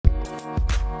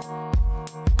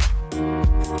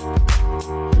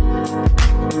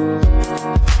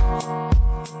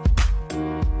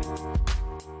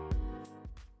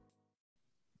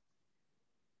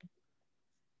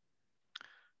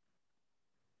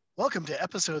Welcome to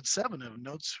episode 7 of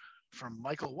Notes from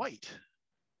Michael White.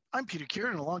 I'm Peter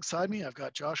Kieran, and alongside me, I've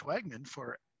got Josh Wagman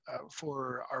for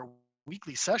our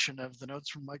weekly session of the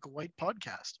Notes from Michael White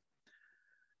podcast.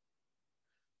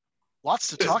 Lots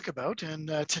to talk about, and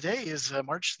today is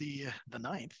March the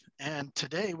 9th, and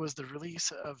today was the release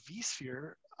of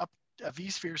vSphere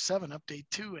 7 Update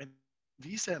 2 and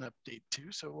vSAN Update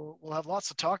 2, so we'll have lots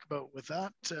to talk about with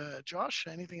that. Josh,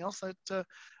 anything else that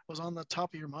was on the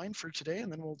top of your mind for today,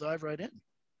 and then we'll dive right in.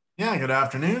 Yeah, good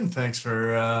afternoon. Thanks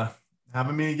for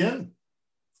having me again.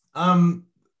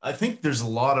 I think there's a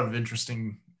lot of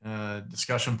interesting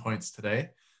discussion points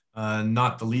today,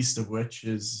 not the least of which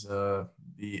is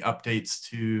the updates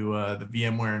to the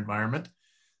VMware environment.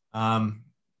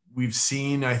 We've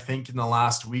seen, I think, in the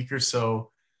last week or so,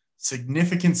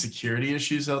 significant security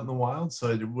issues out in the wild.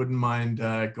 So I wouldn't mind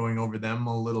going over them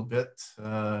a little bit in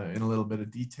a little bit of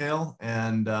detail.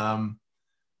 And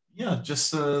yeah,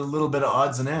 just a little bit of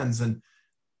odds and ends. And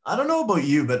I don't know about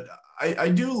you, but I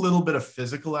do a little bit of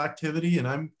physical activity and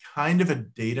I'm kind of a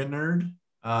data nerd.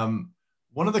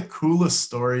 One of the coolest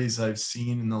stories I've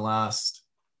seen in the last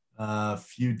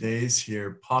few days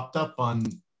here popped up on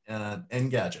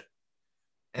Engadget.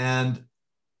 And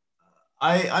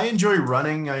I enjoy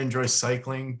running, I enjoy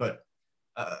cycling, but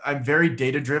I'm very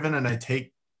data driven and I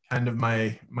take kind of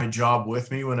my job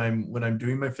with me when I'm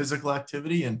doing my physical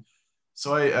activity. And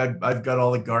so I've got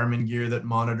all the Garmin gear that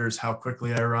monitors how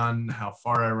quickly I run, how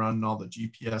far I run, all the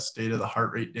GPS data, the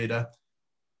heart rate data.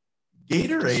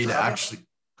 Gatorade actually.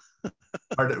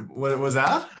 What was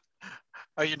that?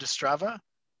 Are you into Strava?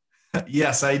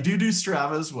 Yes, I do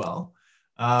Strava as well.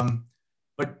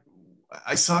 But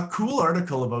I saw a cool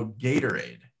article about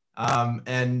Gatorade.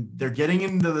 And they're getting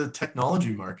into the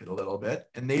technology market a little bit.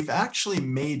 And they've actually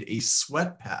made a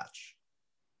sweat patch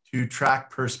to track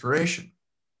perspiration.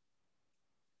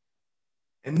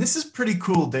 And this is pretty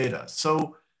cool data.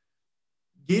 So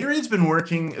Gatorade's been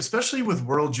working, especially with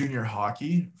World Junior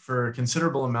Hockey, for a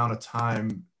considerable amount of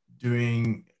time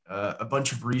doing a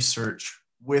bunch of research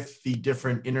with the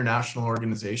different international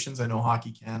organizations. I know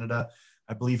Hockey Canada,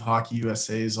 I believe Hockey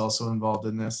USA is also involved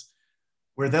in this,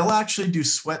 where they'll actually do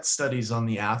sweat studies on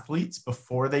the athletes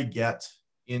before they get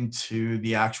into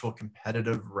the actual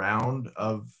competitive round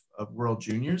of World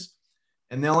Juniors.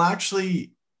 And they'll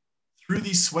actually, through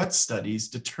these sweat studies,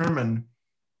 determine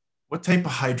what type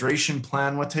of hydration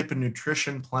plan, what type of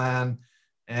nutrition plan,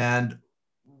 and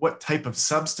what type of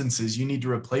substances you need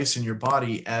to replace in your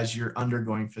body as you're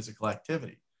undergoing physical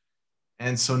activity.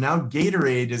 And so now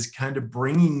Gatorade is kind of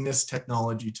bringing this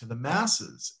technology to the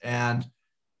masses. And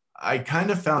I kind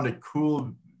of found it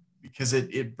cool because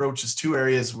it broaches two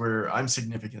areas where I'm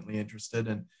significantly interested.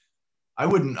 And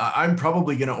I'm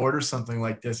probably going to order something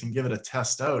like this and give it a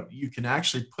test out. You can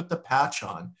actually put the patch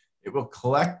on. It will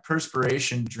collect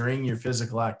perspiration during your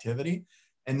physical activity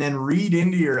and then read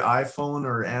into your iPhone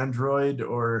or Android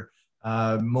or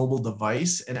mobile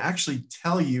device and actually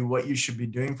tell you what you should be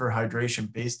doing for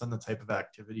hydration based on the type of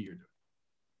activity you're doing.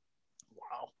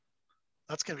 Wow.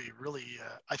 That's going to be really,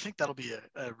 I think that'll be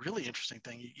a really interesting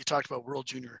thing. You talked about World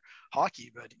Junior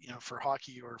Hockey, but for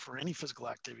hockey or for any physical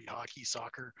activity, hockey,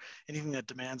 soccer, anything that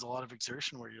demands a lot of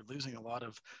exertion where you're losing a lot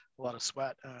of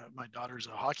sweat. My daughter's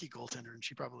a hockey goaltender and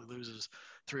she probably loses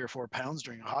 3 or 4 pounds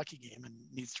during a hockey game and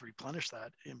needs to replenish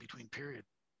that in between periods.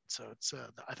 So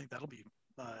I think that'll be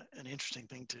an interesting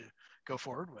thing to go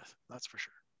forward with. That's for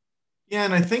sure. Yeah,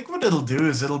 and I think what it'll do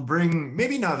is it'll bring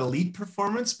maybe not elite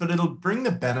performance, but it'll bring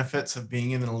the benefits of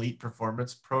being in an elite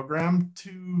performance program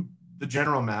to the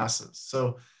general masses.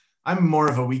 So I'm more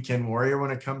of a weekend warrior when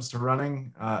it comes to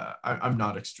running. I'm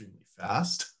not extremely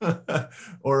fast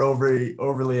or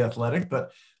overly athletic,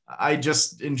 but I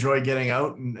just enjoy getting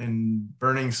out and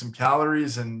burning some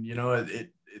calories. And,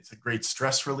 it's a great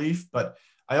stress relief, but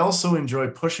I also enjoy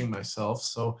pushing myself.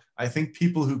 So I think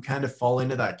people who kind of fall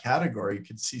into that category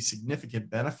could see significant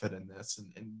benefit in this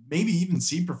and maybe even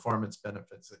see performance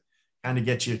benefits that kind of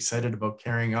get you excited about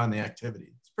carrying on the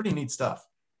activity. It's pretty neat stuff.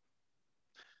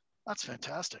 That's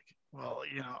fantastic. Well,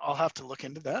 I'll have to look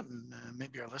into that, and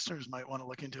maybe our listeners might want to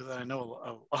look into that. I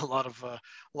know a lot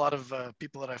of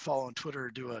people that I follow on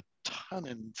Twitter do a ton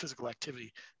in physical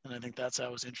activity, and I think that's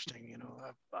always interesting.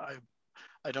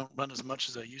 I don't run as much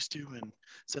as I used to, and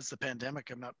since the pandemic,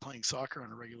 I'm not playing soccer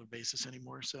on a regular basis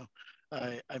anymore. So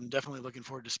I'm definitely looking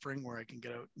forward to spring where I can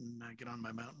get out and get on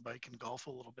my mountain bike and golf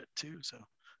a little bit too. So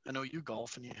I know you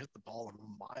golf and you hit the ball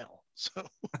a mile. So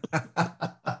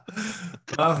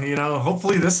well,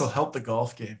 hopefully this will help the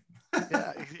golf game.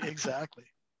 yeah, exactly.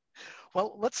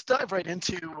 Well, let's dive right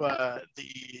into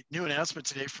the new announcement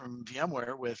today from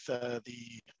VMware with the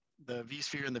the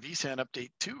vSphere and the vSAN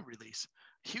Update 2 release.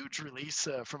 Huge release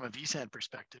from a vSAN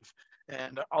perspective.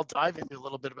 And I'll dive into a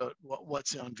little bit about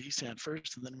what's on vSAN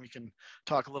first, and then we can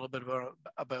talk a little bit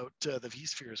about the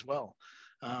vSphere as well.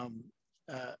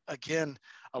 Again,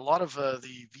 a lot of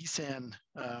the vSAN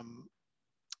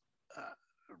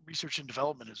research and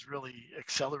development has really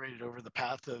accelerated over the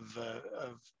path of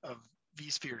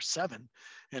vSphere 7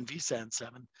 and vSAN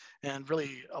 7, and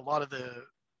really a lot of the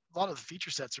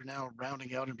feature sets are now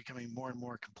rounding out and becoming more and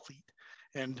more complete.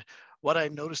 And what I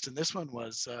noticed in this one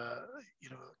was, a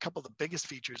couple of the biggest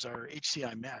features are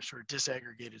HCI mesh, or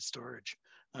disaggregated storage.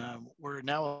 We're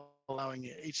now allowing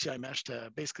HCI mesh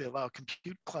to basically allow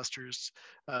compute clusters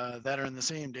that are in the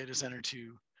same data center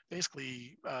to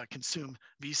basically consume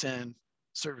vSAN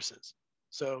services.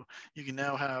 So you can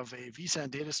now have a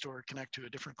vSAN data store connect to a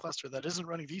different cluster that isn't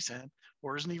running vSAN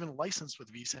or isn't even licensed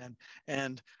with vSAN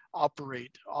and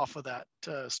operate off of that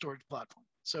storage platform.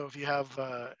 So if you have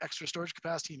extra storage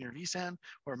capacity in your vSAN,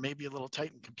 or maybe a little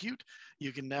tight in compute,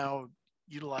 you can now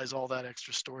utilize all that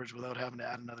extra storage without having to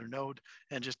add another node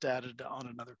and just add it on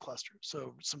another cluster.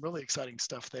 So some really exciting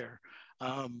stuff there.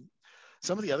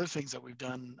 Some of the other things that we've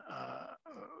done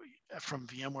from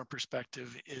VMware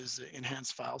perspective is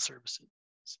enhanced file services.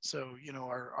 So,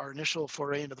 our initial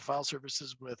foray into the file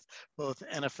services with both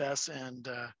NFS and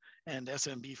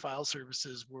SMB file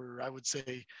services were, I would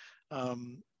say,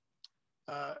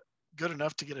 good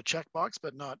enough to get a checkbox,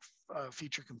 but not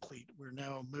feature complete. We're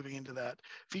now moving into that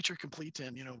feature complete,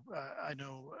 and I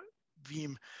know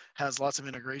Veeam has lots of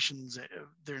integrations.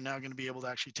 They're now going to be able to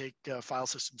actually take file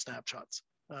system snapshots.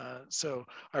 So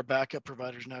our backup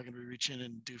providers are now going to reach in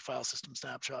and do file system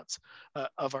snapshots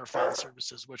of our file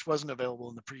services, which wasn't available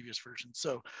in the previous version.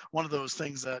 So one of those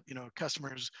things that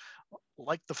customers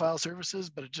liked the file services,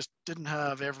 but it just didn't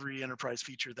have every enterprise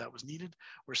feature that was needed.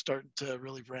 We're starting to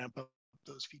really ramp up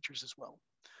those features as well.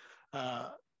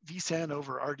 vSAN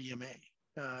over RDMA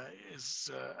is,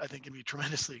 I think, going to be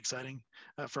tremendously exciting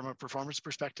from a performance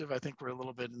perspective. I think we're a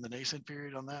little bit in the nascent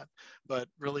period on that, but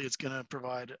really it's going to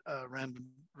provide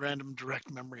random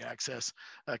direct memory access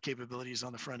capabilities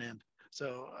on the front end.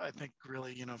 So I think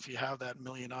really, if you have that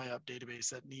million IOP database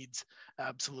that needs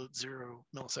absolute 0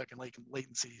 millisecond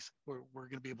latencies, we're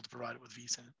going to be able to provide it with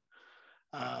vSAN.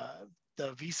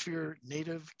 The vSphere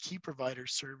native key provider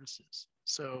services.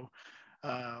 So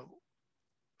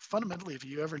fundamentally, if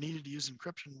you ever needed to use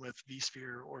encryption with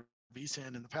vSphere or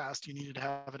vSAN in the past, you needed to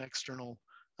have an external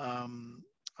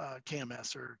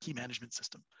KMS, or key management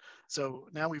system. So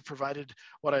now we've provided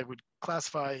what I would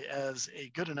classify as a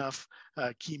good enough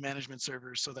key management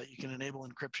server so that you can enable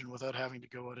encryption without having to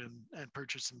go out and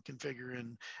purchase and configure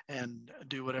and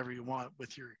do whatever you want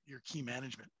with your key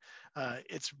management.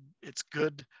 It's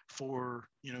good for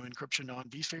encryption on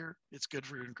vSphere. It's good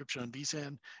for encryption on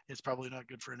vSAN. It's probably not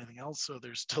good for anything else. So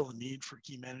there's still a need for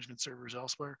key management servers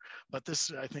elsewhere. But this,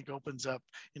 I think, opens up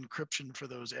encryption for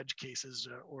those edge cases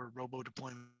or robo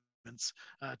deployments,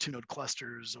 2-node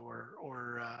clusters, or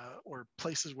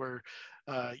places where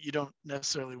you don't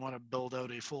necessarily want to build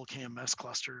out a full KMS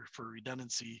cluster for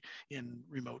redundancy in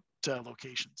remote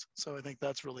locations. So I think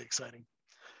that's really exciting.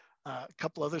 A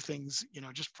couple other things,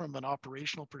 just from an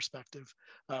operational perspective,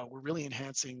 we're really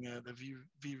enhancing the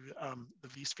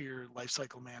vSphere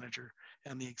Lifecycle Manager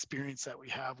and the experience that we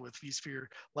have with vSphere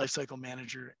Lifecycle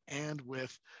Manager and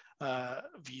with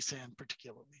vSAN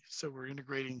particularly. So we're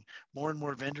integrating more and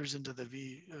more vendors into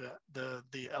the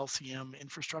LCM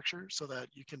infrastructure so that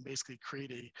you can basically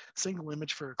create a single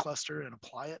image for a cluster and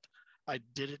apply it. I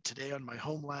did it today on my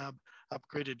home lab,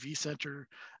 upgraded vCenter,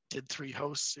 did 3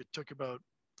 hosts. It took about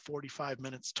 45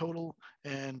 minutes total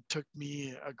and took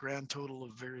me a grand total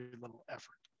of very little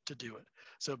effort to do it.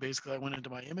 So basically I went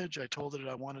into my image, I told it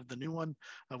I wanted the new one.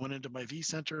 I went into my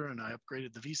vCenter and I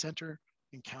upgraded the vCenter,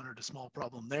 encountered a small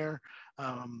problem there.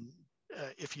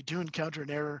 If you do encounter an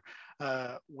error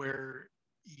where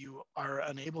you are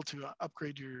unable to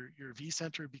upgrade your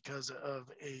vCenter because of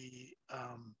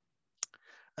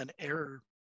an error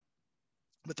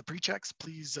with the pre-checks,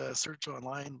 please search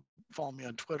online, follow me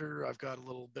on Twitter. I've got a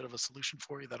little bit of a solution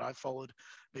for you that I followed.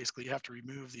 Basically, you have to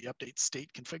remove the update state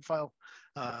config file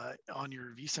on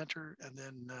your vCenter, and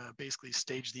then basically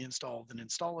stage the install, then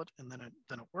install it, and then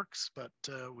it works. But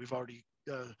we've already,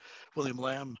 William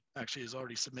Lamb actually has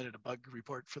already submitted a bug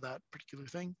report for that particular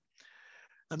thing.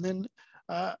 And then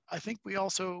I think we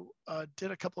also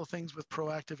did a couple of things with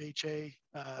proactive HA,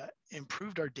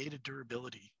 improved our data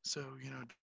durability. So,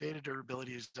 Data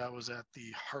durability is always at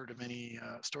the heart of any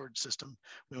storage system.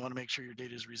 We want to make sure your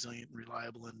data is resilient and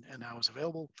reliable and always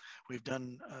available. We've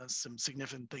done some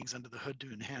significant things under the hood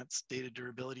to enhance data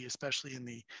durability, especially in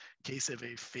the case of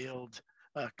a failed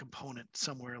component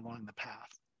somewhere along the path.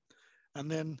 And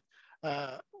then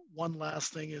one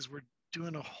last thing is we're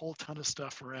doing a whole ton of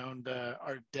stuff around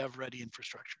our dev-ready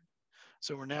infrastructure.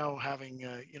 So we're now having,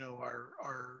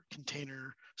 our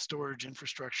container storage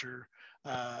infrastructure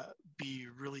be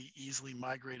really easily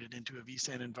migrated into a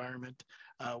vSAN environment.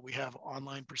 We have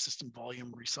online persistent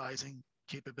volume resizing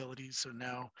capabilities. So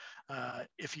now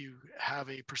if you have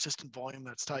a persistent volume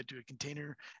that's tied to a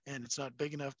container and it's not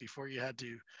big enough, before you had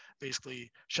to basically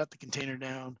shut the container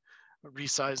down,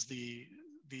 resize the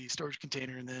storage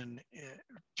container, and then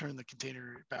turn the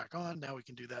container back on. Now we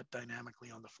can do that dynamically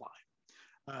on the fly.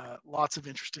 Lots of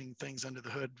interesting things under the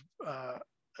hood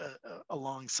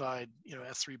alongside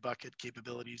S3 bucket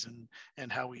capabilities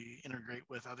and how we integrate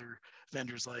with other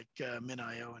vendors like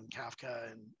MinIO and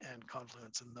Kafka and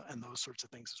Confluence and those sorts of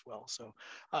things as well. So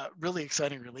really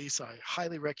exciting release. I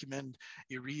highly recommend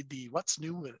you read the What's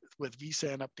New with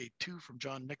vSAN Update 2 from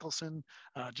John Nicholson,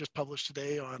 just published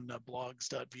today on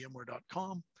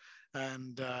blogs.vmware.com.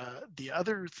 And the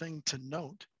other thing to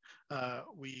note,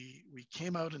 we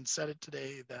came out and said it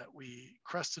today that we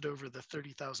crested over the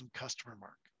 30,000 customer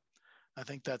mark. I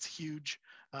think that's huge.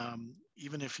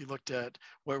 Even if you looked at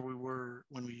where we were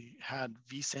when we had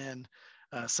vSAN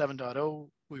 7.0,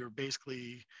 we were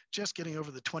basically just getting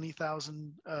over the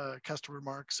 20,000 customer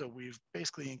mark. So we've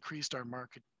basically increased our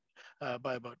market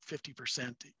by about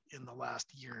 50% in the last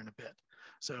year and a bit.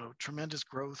 So tremendous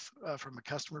growth from a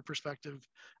customer perspective,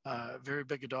 very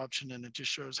big adoption, and it just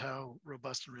shows how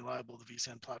robust and reliable the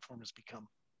vSAN platform has become.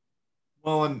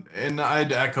 Well, and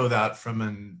I'd echo that from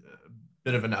a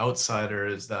bit of an outsider,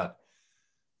 is that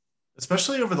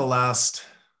especially over the last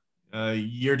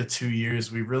year to 2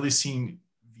 years, we've really seen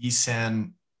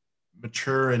vSAN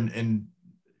mature and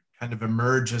kind of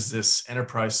emerge as this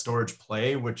enterprise storage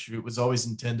play, which it was always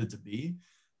intended to be.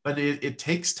 But it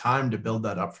takes time to build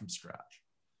that up from scratch.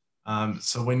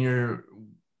 So when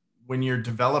you're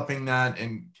developing that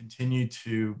and continue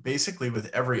to basically with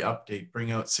every update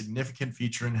bring out significant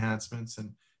feature enhancements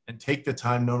and take the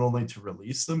time not only to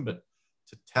release them but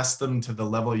to test them to the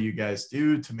level you guys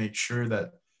do, to make sure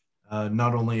that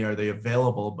not only are they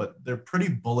available but they're pretty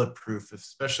bulletproof,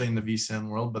 especially in the vSAN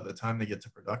world by the time they get to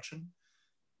production.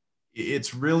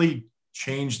 It's really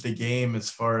changed the game as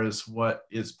far as what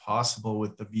is possible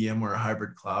with the VMware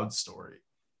hybrid cloud story.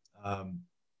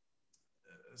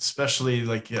 Especially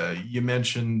like you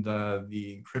mentioned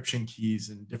the encryption keys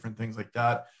and different things like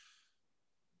that.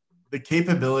 The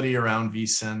capability around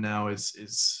vSAN now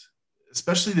is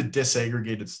especially the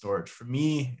disaggregated storage. For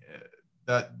me,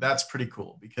 that's pretty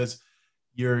cool because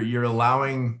you're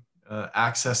allowing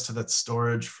access to that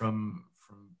storage from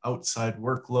outside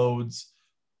workloads,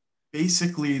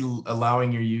 basically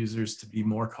allowing your users to be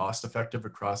more cost effective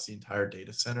across the entire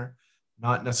data center,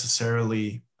 not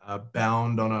necessarily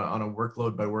bound on a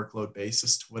workload by workload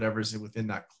basis to whatever's within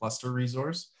that cluster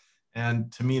resource.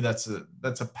 And to me, that's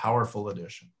a powerful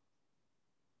addition.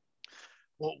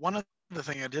 Well, one of the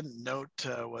thing I didn't note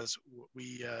was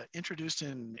we introduced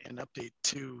in update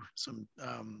 2 some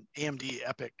AMD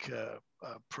EPYC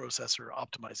processor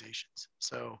optimizations.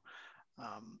 So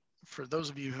for those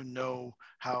of you who know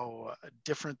how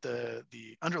different the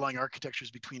underlying architectures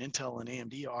between Intel and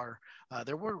AMD are,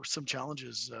 there were some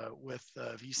challenges with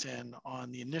vSAN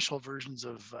on the initial versions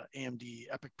of AMD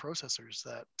EPYC processors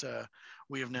that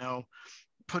we have now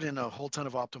put in a whole ton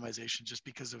of optimization just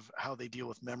because of how they deal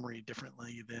with memory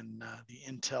differently than the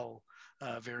Intel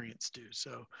variants do.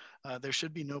 So there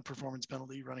should be no performance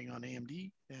penalty running on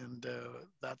AMD, and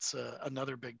that's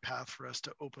another big path for us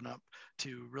to open up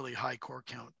to really high core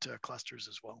count clusters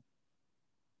as well.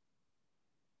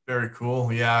 Very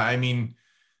cool. Yeah, I mean,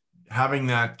 having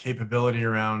that capability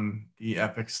around the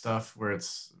EPYC stuff where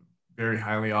it's very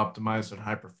highly optimized and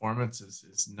high performance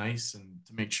is nice, and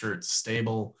to make sure it's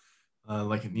stable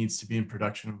like it needs to be in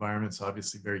production environments,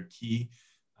 obviously very key.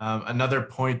 Another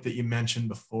point that you mentioned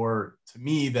before to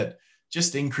me that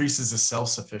just increases the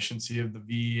self-sufficiency of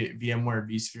the VMware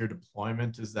vSphere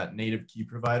deployment is that native key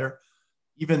provider.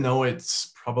 Even though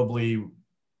it's probably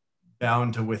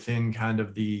bound to within kind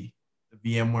of the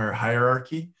VMware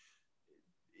hierarchy,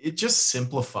 it just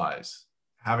simplifies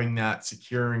having that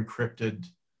secure encrypted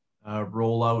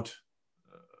rollout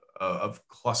of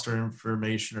cluster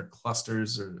information or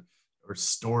clusters or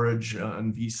storage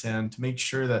on vSAN to make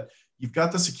sure that you've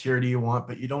got the security you want,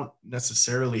 but you don't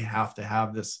necessarily have to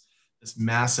have this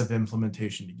massive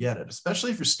implementation to get it,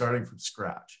 especially if you're starting from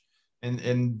scratch.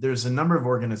 And there's a number of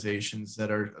organizations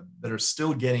that are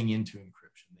still getting into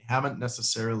encryption. They haven't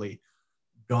necessarily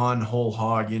gone whole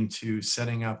hog into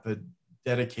setting up a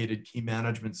dedicated key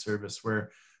management service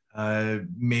where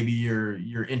maybe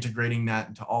you're integrating that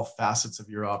into all facets of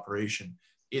your operation.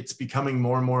 It's becoming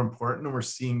more and more important, and we're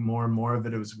seeing more and more of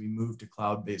it as we move to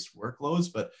cloud-based workloads.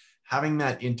 But having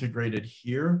that integrated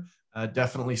here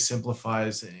definitely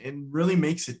simplifies and really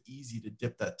makes it easy to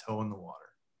dip that toe in the water.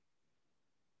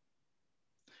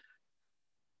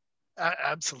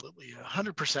 Absolutely,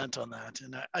 100% on that.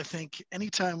 And I think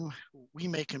anytime we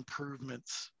make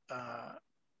improvements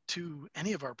to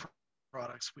any of our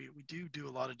products, we do a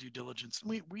lot of due diligence.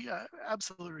 And we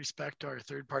absolutely respect our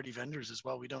third-party vendors as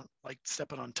well. We don't like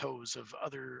stepping on toes of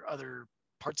other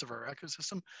parts of our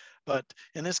ecosystem. But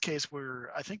in this case, we're,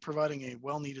 I think, providing a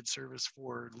well-needed service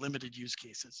for limited use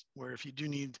cases, where if you do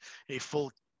need a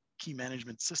full key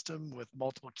management system with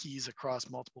multiple keys across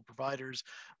multiple providers,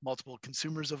 multiple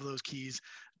consumers of those keys,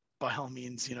 by all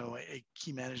means, a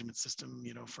key management system,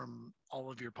 from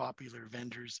all of your popular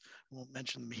vendors. I won't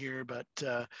mention them here, but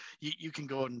you can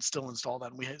go and still install that,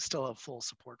 and we still have full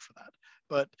support for that.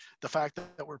 But the fact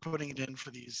that we're putting it in for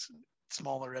these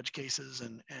smaller edge cases,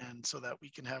 and so that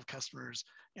we can have customers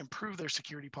improve their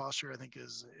security posture, I think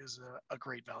is a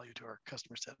great value to our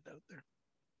customer set out there.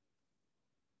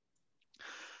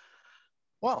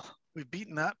 Well, we've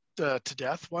beaten that to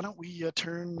death. Why don't we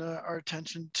turn our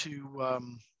attention to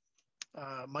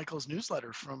Michael's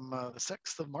newsletter from the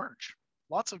 6th of March.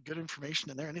 Lots of good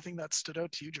information in there. Anything that stood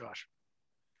out to you, Josh?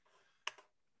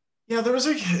 Yeah, there was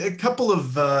a couple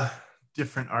of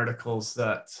different articles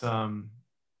that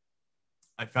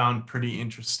I found pretty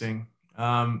interesting.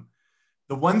 The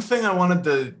one thing I wanted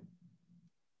to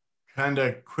kind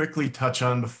of quickly touch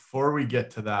on before we get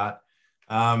to that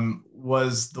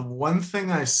was the one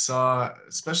thing I saw,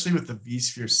 especially with the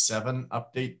vSphere 7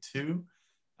 update 2,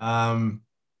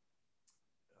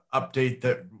 update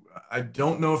that I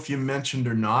don't know if you mentioned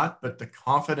or not, but the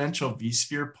confidential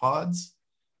vSphere pods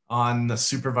on the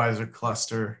supervisor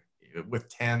cluster with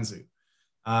Tanzu.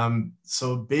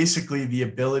 So basically the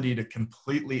ability to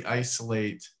completely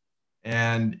isolate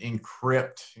and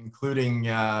encrypt, including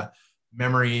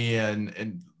memory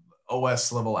and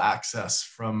OS level access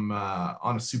from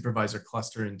on a supervisor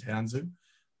cluster in Tanzu.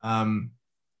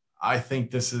 I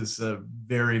think this is a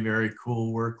very, very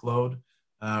cool workload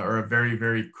or a very,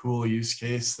 very cool use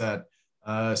case that,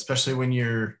 especially when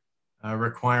you're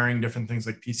requiring different things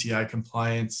like PCI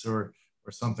compliance or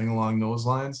something along those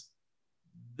lines,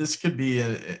 this could be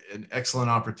an excellent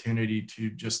opportunity to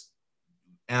just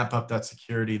amp up that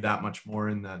security that much more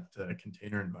in that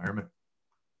container environment.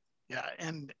 Yeah,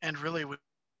 and really,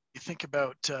 you think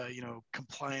about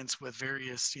compliance with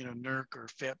various NERC or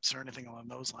FIPS or anything along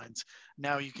those lines.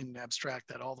 Now you can abstract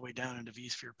that all the way down into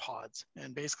vSphere pods,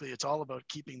 and basically it's all about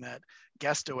keeping that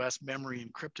guest OS memory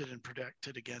encrypted and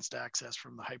protected against access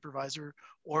from the hypervisor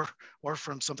or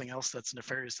from something else that's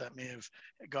nefarious that may have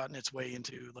gotten its way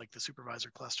into like the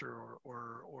supervisor cluster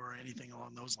or anything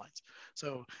along those lines.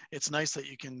 So it's nice that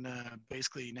you can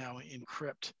basically now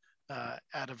encrypt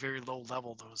at a very low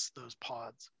level those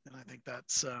pods, and I think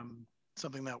that's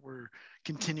something that we're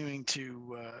continuing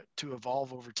to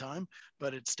evolve over time.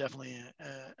 But it's definitely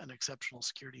an exceptional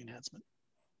security enhancement.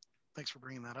 Thanks for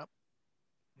bringing that up.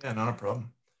 Yeah, not a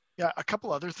problem. Yeah, a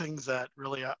couple other things that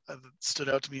really stood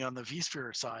out to me on the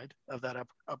vSphere side of that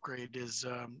upgrade is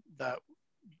that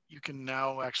you can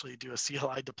now actually do a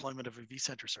CLI deployment of a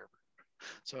vCenter server.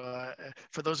 So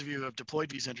for those of you who have deployed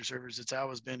vCenter servers, it's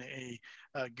always been a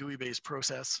GUI-based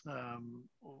process.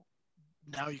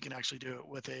 Now you can actually do it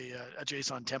with a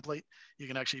JSON template. You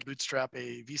can actually bootstrap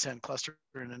a vCenter cluster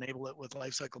and enable it with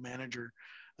Lifecycle Manager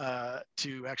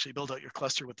to actually build out your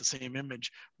cluster with the same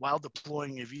image while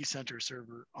deploying a vCenter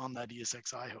server on that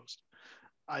ESXi host.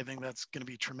 I think that's going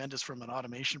to be tremendous from an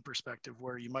automation perspective,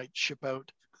 where you might ship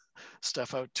out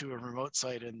stuff out to a remote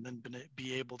site and then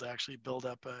be able to actually build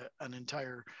up an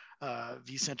entire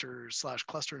vCenter /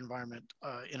 cluster environment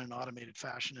in an automated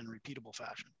fashion and repeatable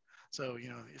fashion. So,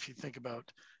 if you think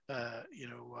about,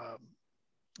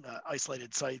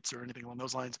 isolated sites or anything along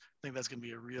those lines, I think that's going to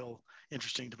be a real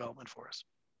interesting development for us.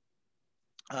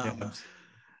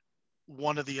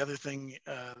 One of the other thing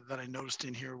that I noticed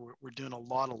in here, we're doing a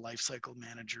lot of Lifecycle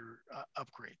Manager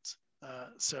upgrades.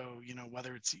 So,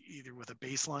 whether it's either with a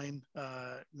baseline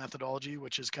methodology,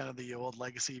 which is kind of the old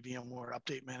legacy VMware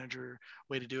Update Manager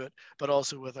way to do it, but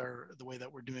also with the way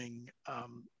that we're doing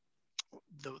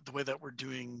the way that we're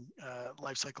doing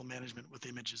lifecycle management with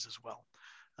images as well.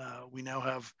 We now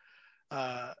have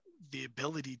the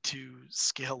ability to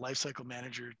scale Lifecycle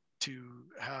Manager to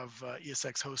have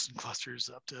ESX hosts and clusters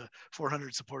up to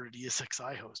 400 supported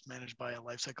ESXi host managed by a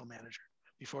lifecycle manager.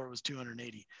 Before it was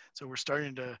 280. So we're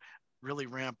starting to really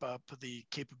ramp up the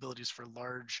capabilities for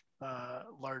large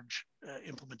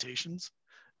implementations,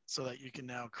 so that you can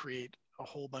now create a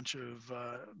whole bunch of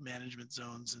management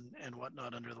zones and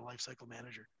whatnot under the lifecycle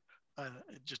manager.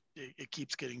 It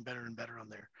keeps getting better and better on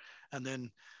there. And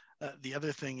then the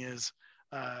other thing is,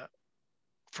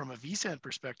 from a vSAN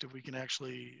perspective, we can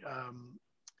actually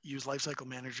use lifecycle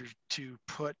manager to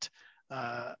put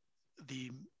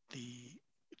the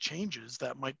changes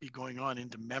that might be going on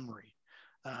into memory.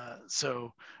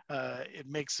 So it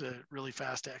makes a really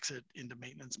fast exit into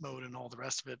maintenance mode and all the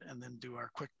rest of it, and then do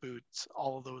our quick boots.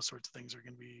 All of those sorts of things are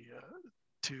going to be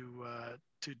to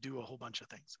do a whole bunch of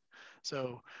things.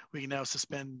 So we can now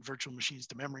suspend virtual machines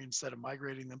to memory instead of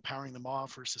migrating them, powering them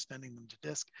off, or suspending them to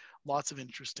disk. Lots of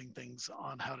interesting things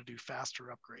on how to do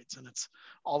faster upgrades, and it's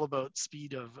all about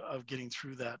speed of getting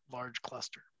through that large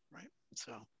cluster, right?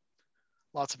 So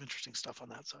lots of interesting stuff on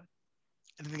that side.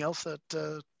 Anything else that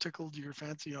tickled your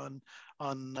fancy on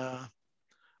this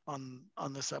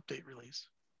update release?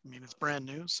 I mean, it's brand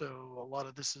new, so a lot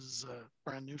of this is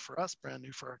brand new for us, brand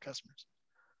new for our customers.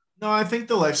 No, I think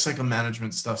the lifecycle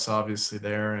management stuff's obviously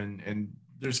there, and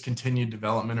there's continued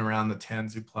development around the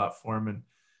Tanzu platform,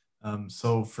 and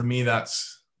so for me,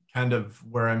 that's kind of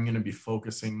where I'm going to be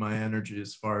focusing my energy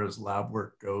as far as lab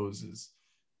work goes. Is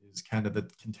kind of the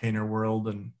container world,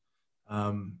 and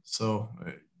so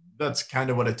that's kind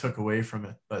of what I took away from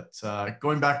it. But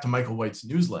going back to Michael White's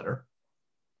newsletter,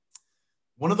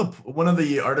 one of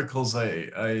the articles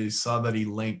I saw that he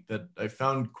linked that I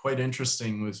found quite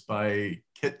interesting was by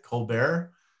Kit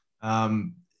Colbert,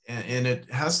 and it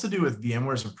has to do with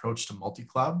VMware's approach to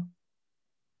multi-cloud,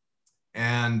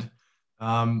 and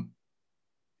kind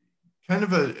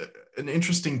of an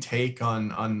interesting take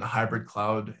on hybrid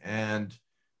cloud and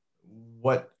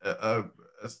what a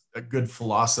good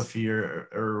philosophy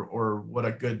or what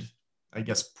a good, I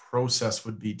guess, process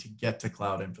would be to get to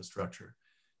cloud infrastructure.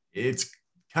 It's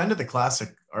kind of the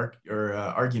classic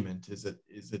argument. Is it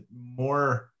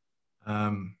more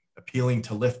appealing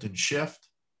to lift and shift?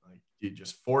 Like, do you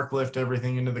just forklift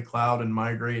everything into the cloud and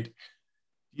migrate?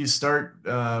 You start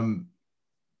kind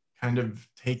of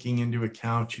taking into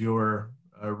account your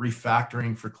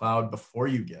refactoring for cloud before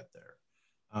you get there.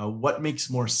 What makes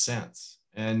more sense?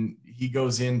 And he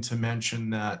goes in to mention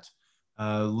that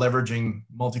leveraging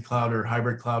multi-cloud or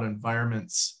hybrid cloud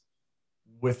environments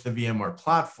with the VMware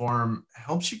platform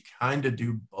helps you kind of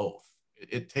do both.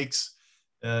 It takes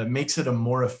makes it a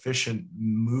more efficient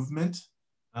movement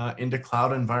into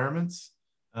cloud environments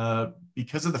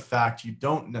because of the fact you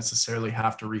don't necessarily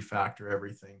have to refactor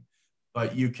everything,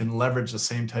 but you can leverage the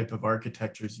same type of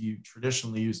architectures you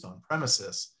traditionally used on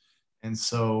premises. And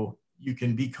so you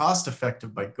can be cost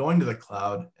effective by going to the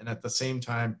cloud and at the same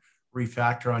time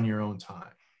refactor on your own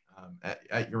time,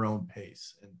 at your own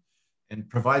pace, and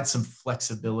provide some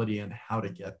flexibility in how to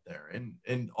get there,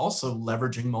 and also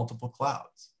leveraging multiple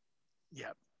clouds.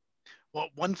 Yeah. Well,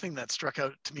 one thing that struck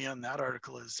out to me on that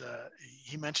article is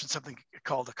he mentioned something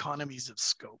called economies of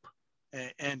scope.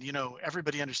 And, you know,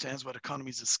 everybody understands what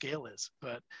economies of scale is,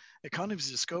 but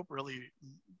economies of scope really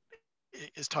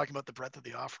is talking about the breadth of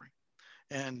the offering.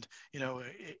 And, you know,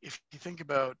 if you think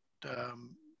about,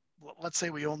 let's say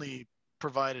we only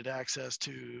provided access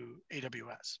to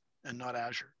AWS and not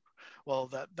Azure. Well,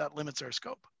 that limits our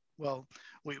scope. Well,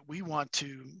 we want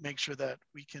to make sure that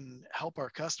we can help our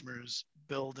customers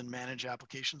build and manage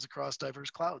applications across diverse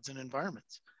clouds and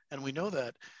environments. And we know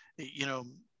that, you know,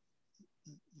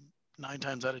 9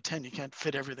 times out of 10, you can't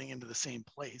fit everything into the same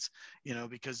place, you know,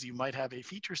 because you might have a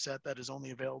feature set that is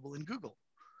only available in Google.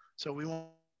 So we want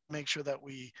to make sure that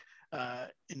we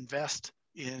invest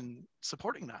in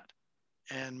supporting that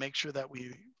and make sure that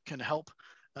we can help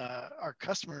our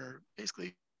customer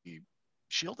basically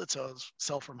shield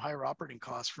itself from higher operating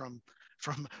costs from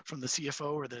the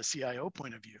CFO or the CIO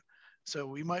point of view. So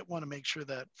we might want to make sure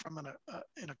that from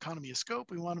an economy of scope,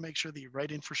 we want to make sure the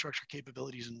right infrastructure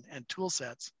capabilities and tool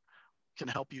sets can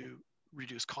help you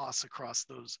reduce costs across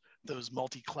those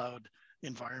multi-cloud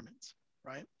environments,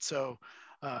 right? So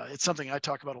it's something I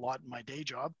talk about a lot in my day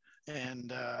job,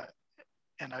 and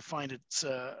I find it's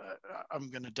I'm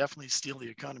going to definitely steal the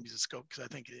economies of scope, because I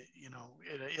think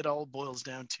it all boils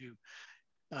down to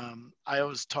I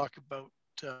always talk about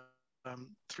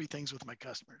 3 things with my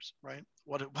customers, right?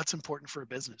 What's important for a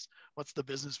business? What's the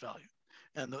business value?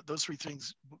 And those 3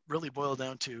 things really boil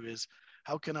down to is,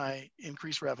 how can I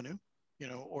increase revenue, you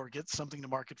know, or get something to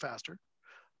market faster?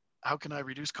 How can I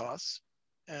reduce costs?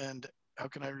 And how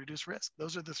can I reduce risk?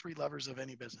 Those are the 3 levers of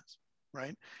any business.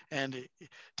 right? And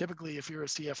typically, if you're a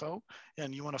CFO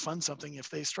and you want to fund something, if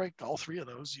they strike all three of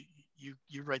those,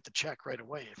 you write the check right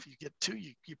away. If you get two,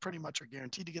 you pretty much are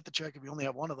guaranteed to get the check. If you only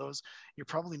have one of those, you're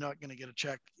probably not going to get a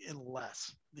check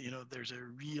unless there's a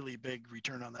really big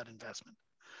return on that investment.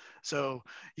 So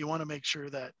you want to make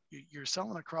sure that you're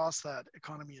selling across that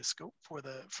economy of scope for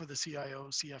the CIO,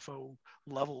 CFO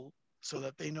level, so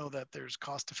that they know that there's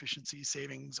cost efficiency,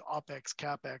 savings, OPEX,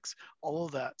 CAPEX, all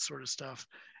of that sort of stuff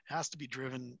has to be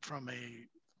driven from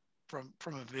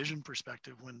a vision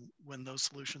perspective when those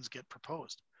solutions get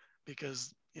proposed.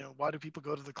 Because why do people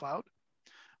go to the cloud?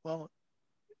 Well,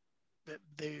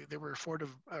 they were afraid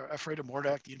of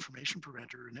Mordac, the information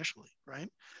preventer, initially, right?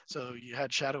 So you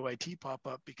had Shadow IT pop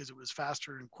up because it was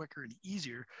faster and quicker and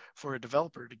easier for a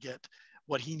developer to get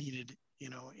what he needed,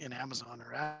 in Amazon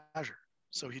or Azure.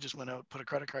 So he just went out, put a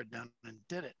credit card down, and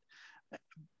did it.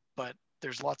 But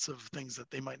there's lots of things that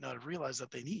they might not have realized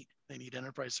that they need. They need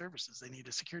enterprise services. They need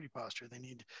a security posture. They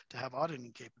need to have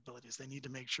auditing capabilities. They need to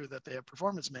make sure that they have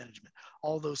performance management.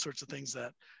 All those sorts of things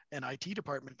that an IT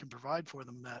department can provide for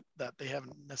them that they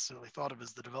haven't necessarily thought of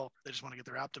as the developer. They just want to get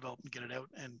their app developed and get it out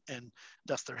and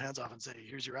dust their hands off and say,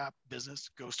 here's your app, business,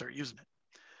 go start using it.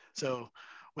 So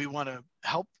we want to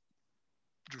help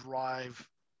drive,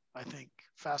 I think,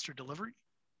 faster delivery,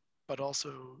 but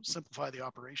also simplify the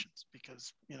operations,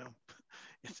 because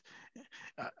it's,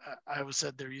 I always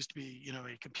said there used to be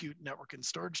a compute, network, and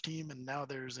storage team, and now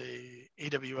there's a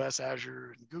AWS,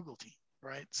 Azure, and Google team,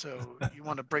 right? So you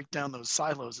want to break down those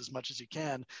silos as much as you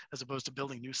can, as opposed to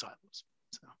building new silos.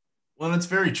 So Well, it's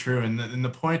very true. And the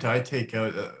point I take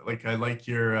out, I like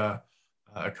your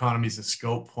economies of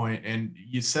scope point, and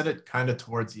you said it kind of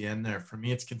towards the end there. For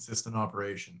me, it's consistent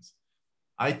operations.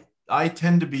 I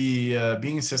tend to be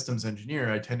being a systems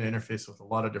engineer. I tend to interface with a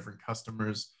lot of different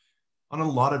customers on a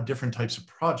lot of different types of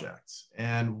projects.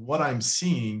 And what I'm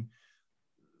seeing,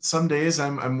 some days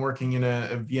I'm working in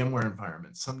a VMware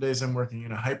environment. Some days I'm working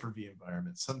in a Hyper-V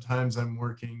environment. Sometimes I'm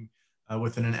working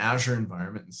within an Azure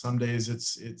environment, and some days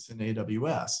it's in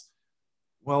AWS.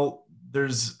 Well,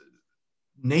 there's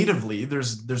not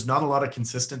a lot of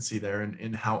consistency there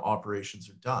in how operations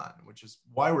are done, which is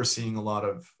why we're seeing a lot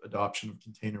of adoption of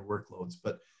container workloads.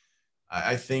 But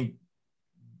I think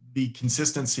the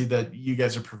consistency that you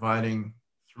guys are providing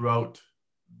throughout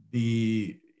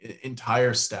the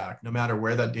entire stack, no matter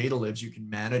where that data lives, you can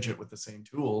manage it with the same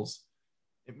tools.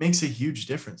 It makes a huge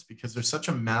difference because there's such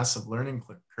a massive learning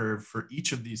curve for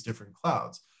each of these different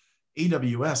clouds.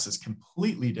 AWS is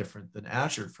completely different than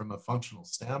Azure from a functional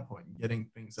standpoint and getting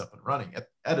things up and running.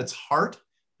 At its heart,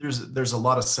 there's a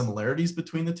lot of similarities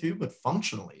between the two, but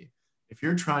functionally, if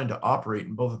you're trying to operate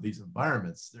in both of these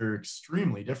environments, they're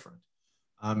extremely different.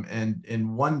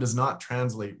 And one does not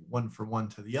translate one for one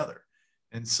to the other.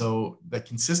 And so the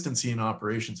consistency in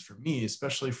operations for me,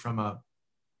 especially from a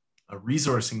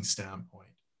resourcing standpoint,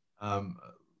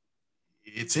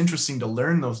 it's interesting to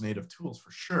learn those native tools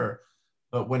for sure.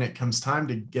 But when it comes time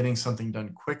to getting something done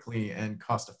quickly and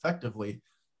cost effectively,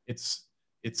 it's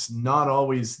not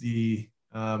always the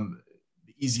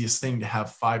easiest thing to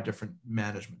have 5 different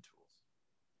management tools.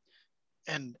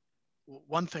 And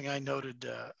one thing I noted,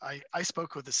 I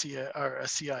spoke with a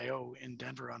CIO in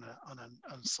Denver on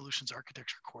a solutions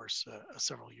architecture course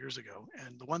several years ago,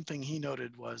 and the one thing he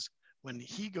noted was when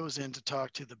he goes in to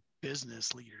talk to the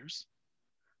business leaders,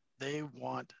 they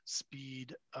want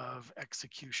speed of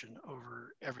execution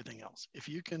over everything else. If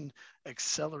you can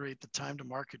accelerate the time to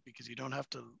market because you don't have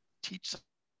to teach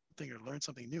something or learn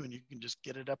something new and you can just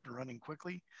get it up and running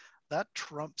quickly, that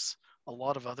trumps a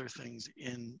lot of other things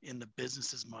in the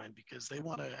business's mind, because they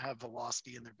want to have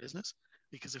velocity in their business,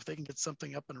 because if they can get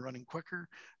something up and running quicker,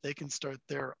 they can start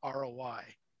their ROI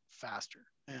faster.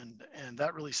 And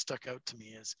that really stuck out to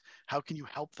me, is how can you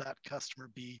help that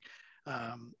customer be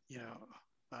you know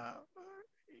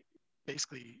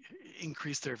basically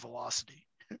increase their velocity.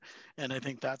 And I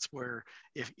think that's where,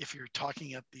 if you're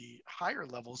talking at the higher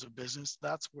levels of business,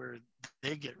 that's where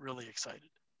they get really excited.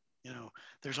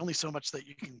 There's only so much that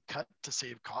you can cut to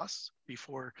save costs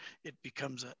before it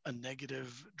becomes a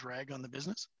negative drag on the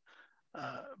business.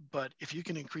 But if you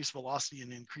can increase velocity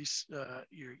and increase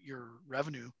your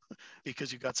revenue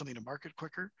because you've got something to market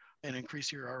quicker, and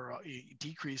increase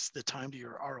decrease the time to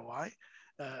your ROI,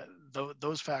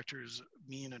 those factors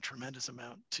mean a tremendous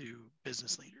amount to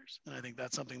business leaders. And I think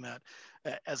that's something that,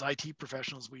 as IT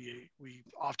professionals, we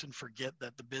often forget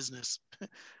that the business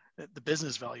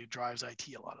value drives IT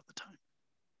a lot of the time.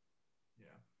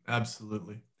 Yeah,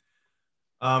 absolutely.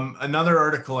 Another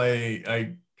article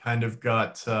I kind of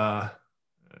got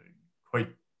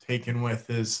quite taken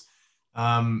with is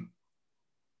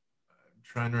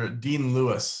trying to Dean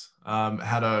Lewis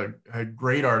had a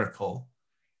great article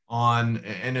on,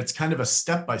 and it's kind of a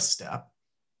step by step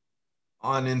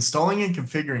on installing and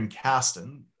configuring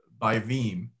Kasten by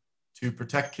Veeam to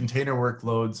protect container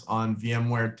workloads on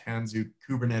VMware Tanzu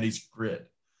Kubernetes Grid.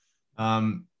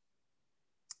 Um,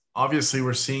 Obviously,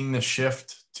 we're seeing the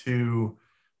shift to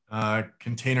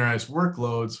containerized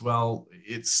workloads. Well,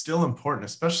 it's still important,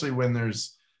 especially when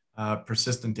there's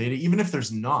persistent data. Even if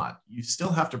there's not, you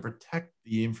still have to protect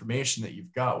the information that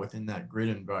you've got within that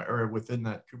grid or within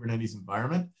that Kubernetes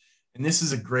environment. And this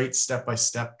is a great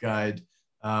step-by-step guide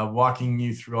walking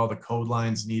you through all the code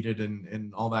lines needed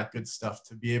and all that good stuff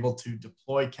to be able to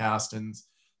deploy Kasten's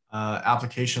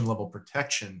application level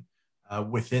protection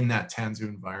within that Tanzu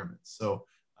environment. So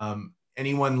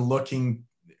anyone looking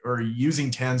or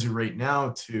using Tanzu right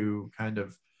now to kind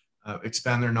of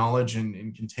expand their knowledge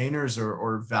in containers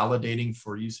or validating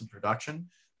for use in production,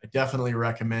 I definitely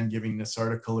recommend giving this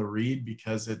article a read,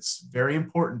 because it's very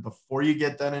important before you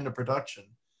get that into production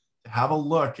to have a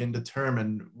look and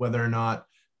determine whether or not,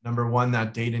 number one,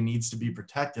 that data needs to be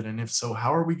protected. And if so,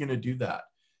 how are we going to do that?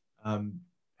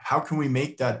 How can we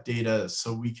make that data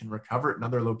so we can recover it in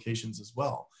other locations as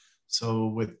well? So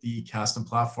with the Kasten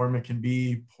platform, it can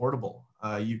be portable.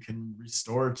 You can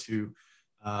restore to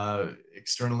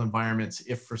external environments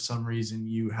if for some reason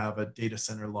you have a data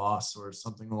center loss or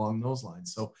something along those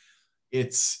lines. So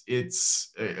it's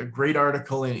a great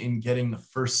article in getting the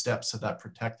first steps of that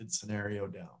protected scenario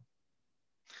down.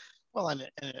 Well, and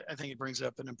I think it brings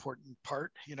up an important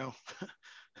part.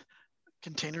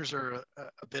 Containers are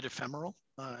a bit ephemeral,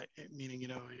 meaning,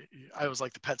 I always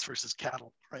like the pets versus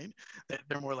cattle, right?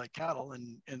 They're more like cattle,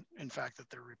 and in fact that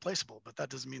they're replaceable, but that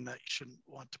doesn't mean that you shouldn't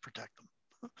want to protect them.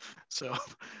 So,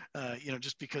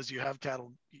 just because you have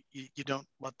cattle, you don't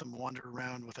let them wander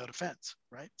around without a fence,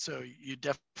 right? So you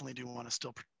definitely do want to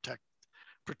still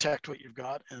protect what you've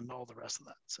got and all the rest of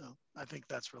that. So I think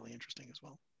that's really interesting as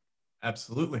well.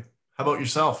 Absolutely. How about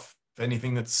yourself?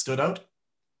 Anything that stood out?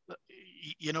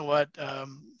 You know what? The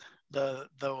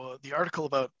article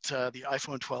about the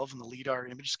iPhone 12 and the LiDAR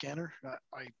image scanner,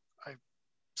 I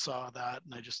saw that,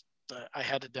 and I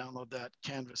had to download that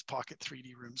Canvas Pocket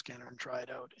 3D room scanner and try it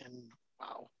out, and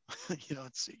wow,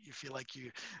 you feel like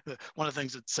one of the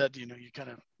things it said,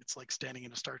 it's like standing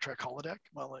in a Star Trek holodeck.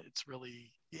 Well, it's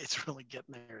really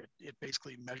getting there. It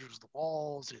basically measures the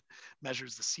walls, it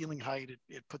measures the ceiling height,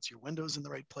 it puts your windows in the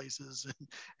right places,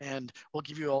 and will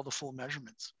give you all the full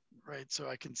measurements. Right. So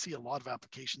I can see a lot of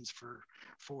applications for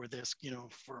this,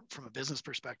 from a business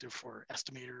perspective, for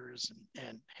estimators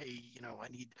and hey, I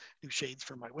need new shades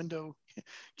for my window.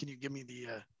 Can you give me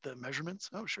the measurements?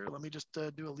 Oh, sure. Let me just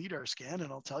do a LiDAR scan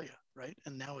and I'll tell you. Right.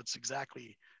 And now it's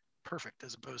exactly perfect,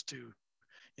 as opposed to,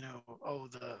 oh,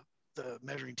 the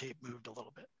measuring tape moved a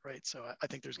little bit. Right. So I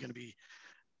think there's going to be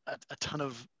a ton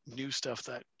of new stuff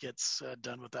that gets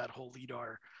done with that whole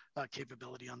LiDAR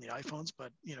capability on the iPhones,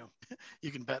 but you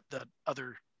can bet that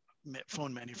other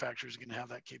phone manufacturers are going to have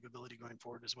that capability going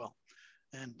forward as well.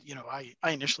 And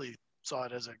I initially saw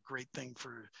it as a great thing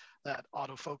for that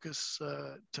autofocus,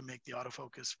 to make the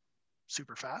autofocus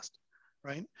super fast,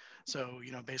 right? So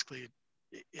basically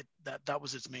that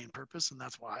was its main purpose, and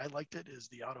that's why I liked it. Is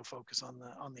the autofocus on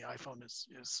the iPhone is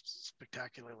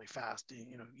spectacularly fast,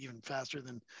 even faster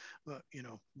than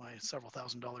my several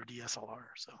 $1,000 DSLR.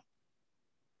 So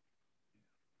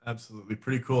Absolutely,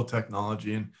 pretty cool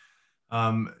technology. And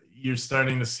you're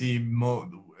starting to see,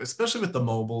 especially with the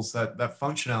mobiles, that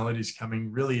functionality is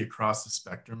coming really across the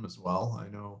spectrum as well. I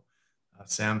know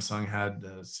Samsung had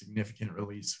a significant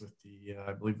release with the,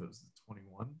 I believe it was the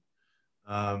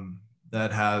 21,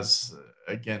 that has,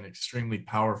 again, extremely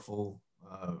powerful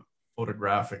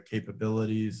photographic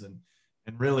capabilities. And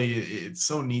really, it's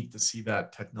so neat to see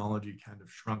that technology kind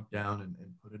of shrunk down and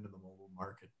put into the mobile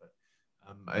market. But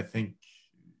I think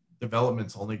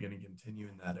development's only going to continue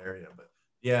in that area. But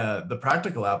yeah, the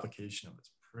practical application of it's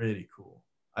pretty cool.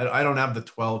 I don't have the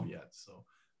 12 yet, so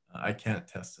I can't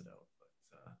test it out.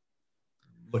 But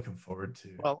looking forward to.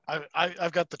 Well,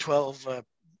 I've got the 12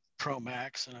 Pro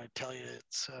Max, and I tell you,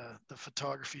 it's the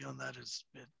photography on that it's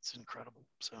incredible.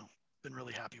 So been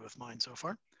really happy with mine so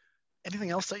far.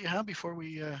 Anything else that you have before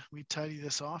we tidy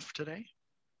this off today?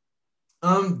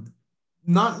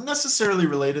 Not necessarily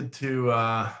related to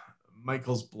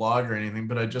Michael's blog or anything,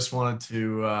 but I just wanted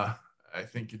to, I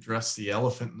think, address the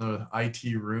elephant in the IT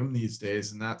room these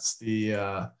days, and that's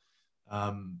the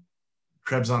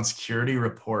Krebs on Security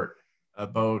report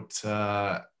about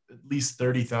at least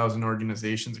 30,000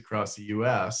 organizations across the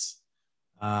US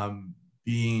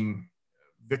being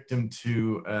victim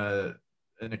to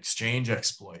an exchange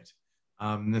exploit.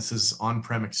 This is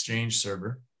on-prem Exchange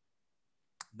server.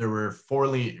 There were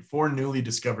four newly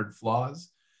discovered flaws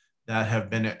that have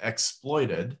been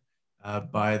exploited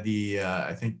by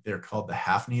I think they're called the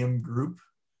Hafnium Group,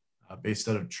 based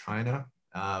out of China,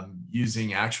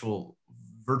 using actual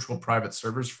virtual private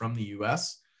servers from the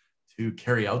US to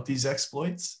carry out these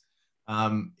exploits.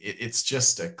 It's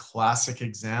just a classic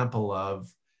example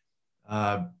of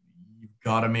you've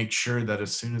got to make sure that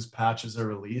as soon as patches are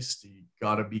released, you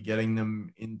got to be getting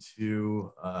them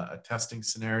into a testing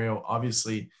scenario.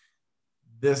 Obviously,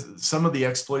 some of the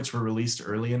exploits were released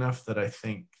early enough that I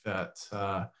think that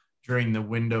during the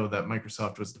window that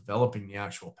Microsoft was developing the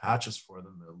actual patches for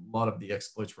them, a lot of the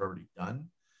exploits were already done.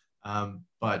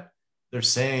 But they're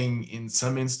saying in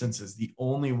some instances, the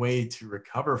only way to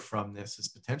recover from this is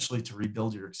potentially to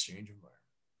rebuild your Exchange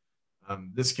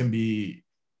environment. This can be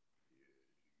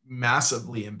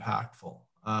massively impactful.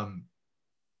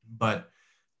 But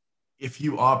if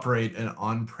you operate an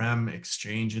on-prem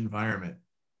Exchange environment,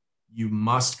 you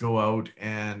must go out,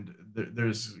 and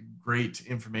there's great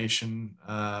information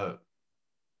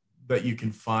that you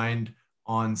can find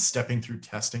on stepping through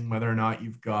testing whether or not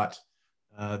you've got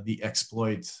the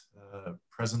exploit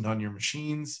present on your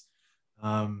machines.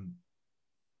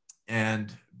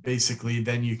 And basically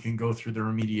then you can go through the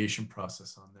remediation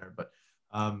process on there. But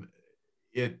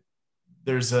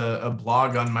there's a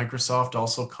blog on Microsoft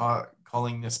also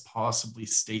calling this possibly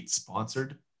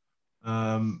state-sponsored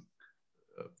kind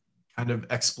of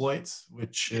exploits,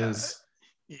 which is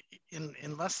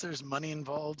unless there's money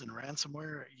involved in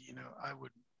ransomware, I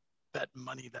would bet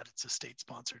money that it's a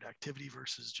state-sponsored activity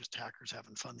versus just hackers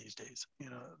having fun these days.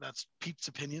 That's Pete's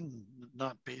opinion,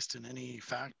 not based in any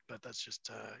fact, but that's just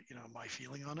my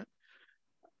feeling on it.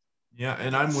 Yeah,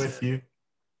 and I'm with you.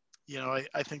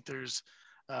 I think there's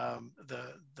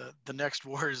the next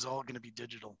war is all going to be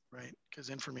digital, right? Because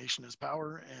information is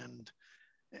power, and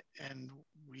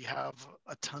we have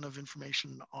a ton of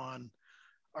information on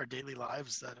our daily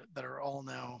lives that are all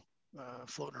now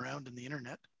floating around in the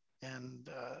internet, and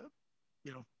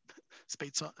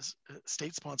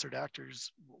state-sponsored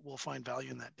actors will find value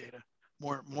in that data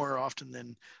more often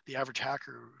than the average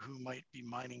hacker who might be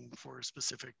mining for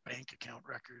specific bank account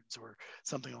records or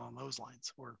something along those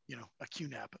lines, or a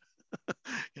QNAP.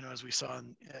 As we saw,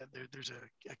 there's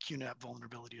a QNAP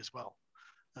vulnerability as well.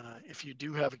 If you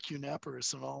do have a QNAP or a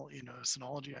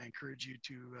Synology, I encourage you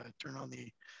to turn on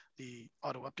the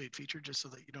auto update feature just so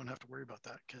that you don't have to worry about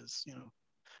that, because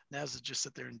NAS is just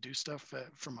sit there and do stuff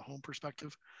from a home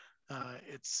perspective.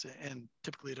 And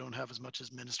typically don't have as much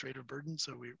administrative burden,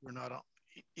 so we're not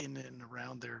in and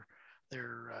around their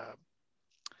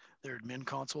admin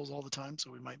consoles all the time, so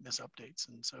we might miss updates.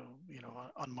 And so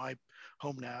on my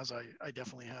home NAS, I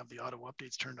definitely have the auto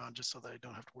updates turned on just so that I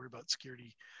don't have to worry about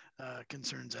security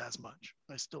concerns as much.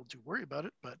 I still do worry about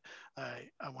it, but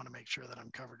I want to make sure that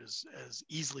I'm covered as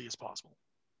easily as possible.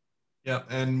 Yeah,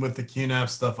 and with the QNAP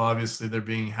stuff, obviously they're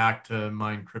being hacked to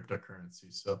mine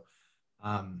cryptocurrency, so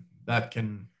that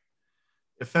can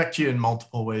affect you in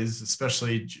multiple ways,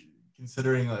 especially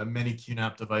considering many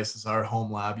QNAP devices are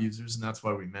home lab users, and that's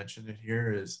why we mentioned it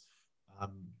here. Is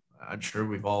I'm sure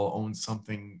we've all owned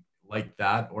something like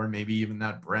that, or maybe even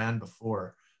that brand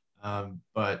before,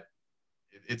 but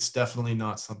it's definitely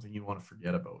not something you want to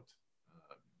forget about.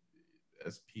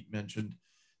 As Pete mentioned,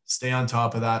 stay on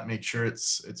top of that. Make sure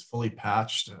it's fully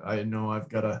patched. I know I've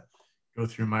got to go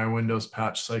through my Windows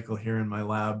patch cycle here in my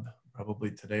lab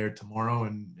probably today or tomorrow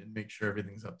and make sure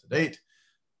everything's up to date.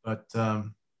 But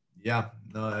yeah,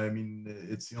 no, I mean,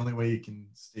 it's the only way you can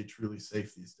stay truly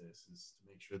safe these days is to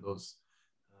make sure those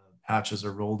patches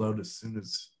are rolled out as soon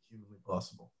as humanly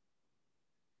possible.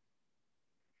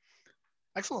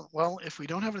 Excellent. Well, if we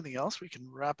don't have anything else, we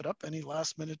can wrap it up. Any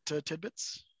last minute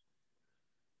tidbits?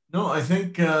 No, I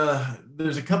think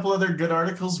there's a couple other good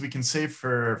articles we can save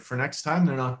for next time.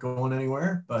 They're not going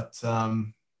anywhere, but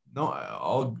no,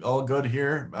 all good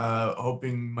here.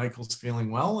 Hoping Michael's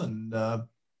feeling well, and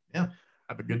yeah,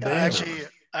 have a good day.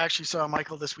 I actually saw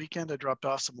Michael this weekend. I dropped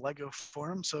off some Lego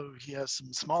for him, so he has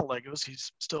some small Legos.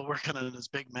 He's still working on his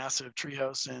big, massive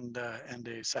treehouse and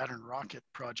a Saturn rocket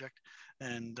project,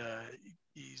 and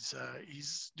he's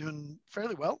doing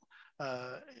fairly well.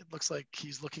 It looks like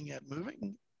he's looking at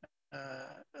moving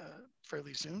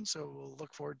fairly soon, so we'll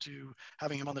look forward to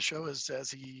having him on the show as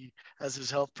his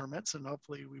health permits, and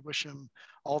hopefully we wish him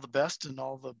all the best and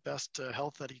all the best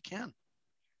health that he can.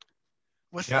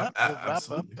 With that,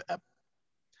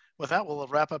 we'll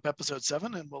wrap up episode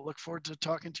 7, and we'll look forward to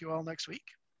talking to you all next week.